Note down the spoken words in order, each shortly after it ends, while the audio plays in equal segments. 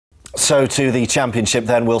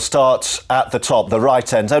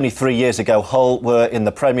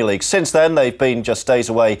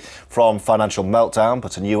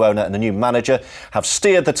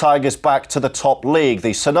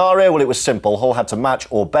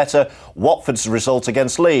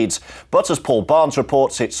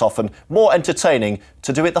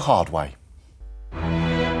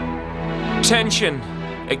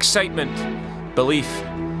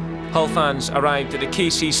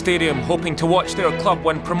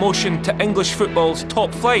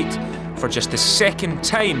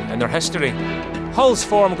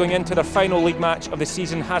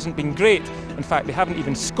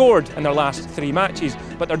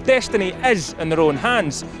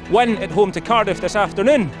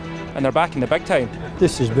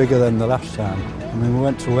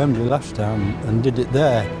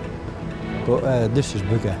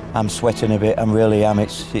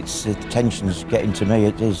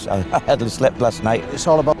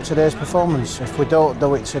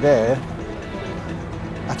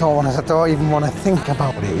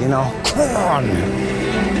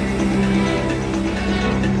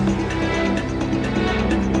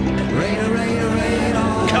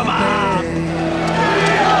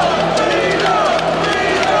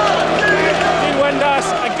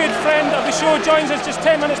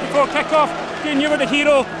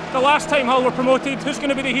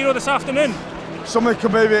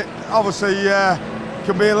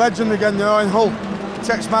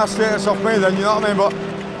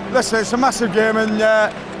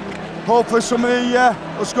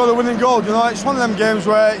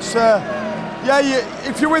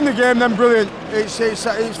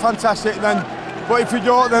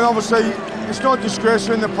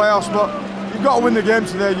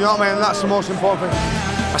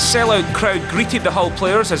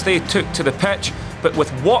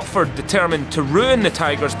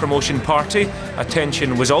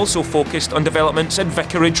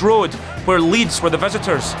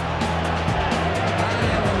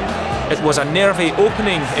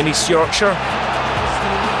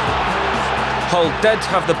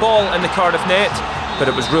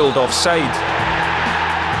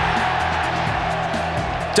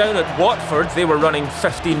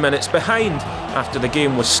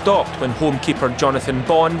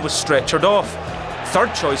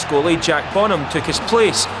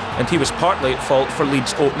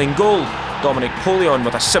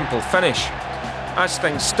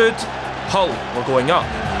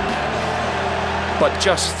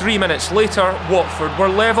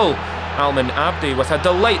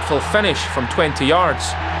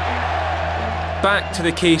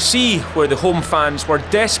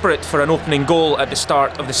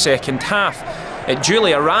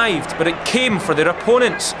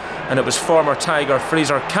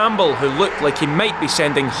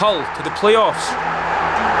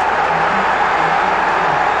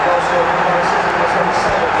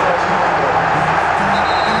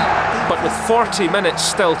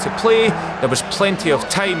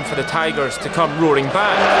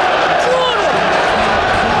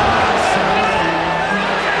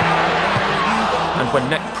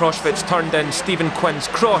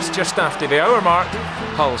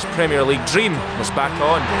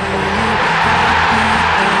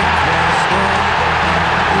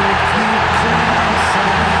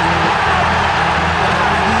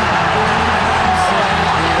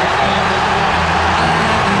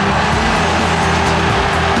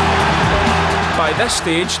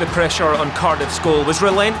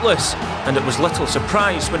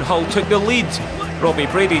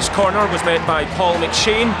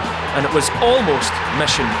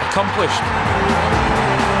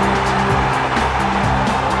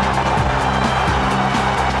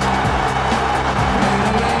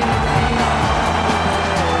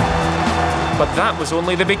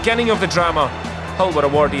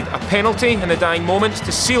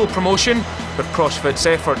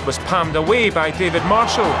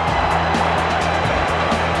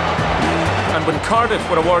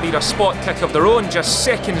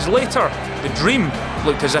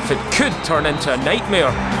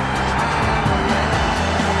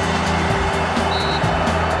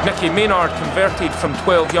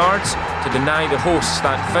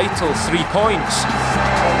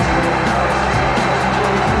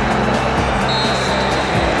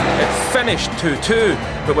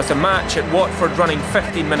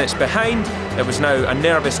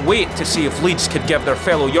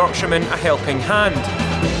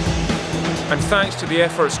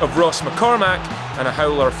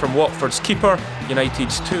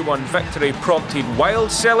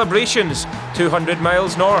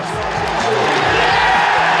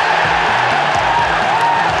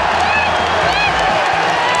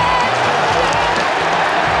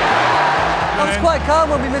calm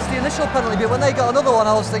when we missed the initial penalty, but when they got another one,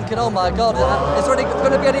 I was thinking, oh my God, is there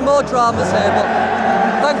going to be any more dramas here? But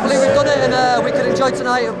thankfully we've done it, and we can enjoy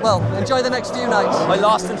tonight, well, enjoy the next few nights. I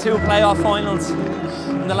lost in 2 playoff finals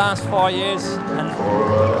in the last 4 years, and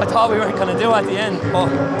I thought we weren't going to do it at the end, but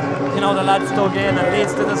you know, the lads dug in and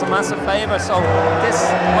Leeds did us a massive favour, so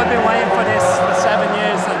I've been waiting for this for 7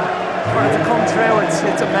 years, and for it to come true,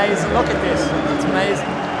 it's amazing. Look at this, it's amazing.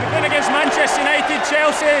 You're going against Manchester United,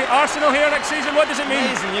 Chelsea, Arsenal here next season, what does it mean?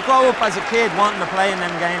 Amazing. You grow up as a kid wanting to play in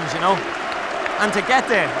them games, you know, and to get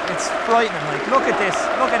there, it's frightening. Like, look at this,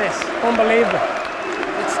 look at this. Unbelievable.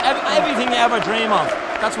 It's everything you ever dream of.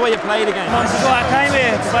 That's why you play the game. Months ago I came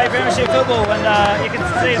here to play Premiership football, and you can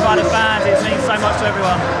see it by the fans, it means so much to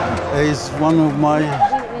everyone. It's one of my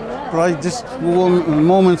brightest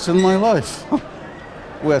moments in my life.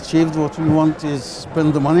 We achieved what we want, is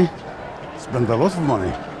spend the money, spend a lot of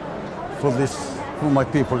money for my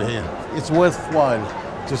people here. It's worthwhile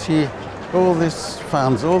to see all these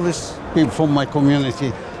fans, all these people from my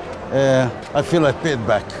community. I feel I paid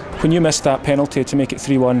back. When you missed that penalty to make it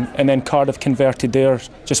 3-1 and then Cardiff converted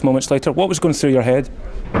theirs just moments later, what was going through your head?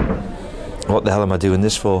 What the hell am I doing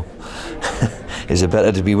this for? Is it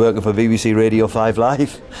better to be working for BBC Radio 5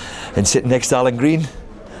 Live and sitting next to Alan Green?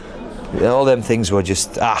 All them things were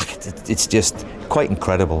just, it's just quite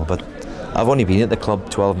incredible. But I've only been at the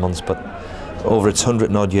club 12 months, but over its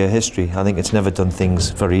 100-odd year history, I think it's never done things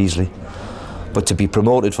very easily. But to be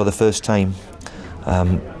promoted for the first time,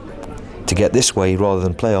 to get this way rather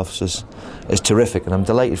than playoffs is terrific, and I'm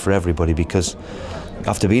delighted for everybody, because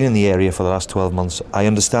after being in the area for the last 12 months, I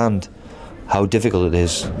understand how difficult it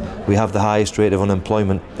is. We have the highest rate of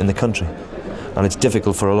unemployment in the country, and it's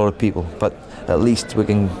difficult for a lot of people, but at least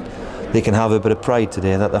they can have a bit of pride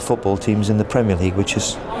today that their football team's in the Premier League, which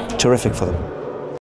is terrific for them.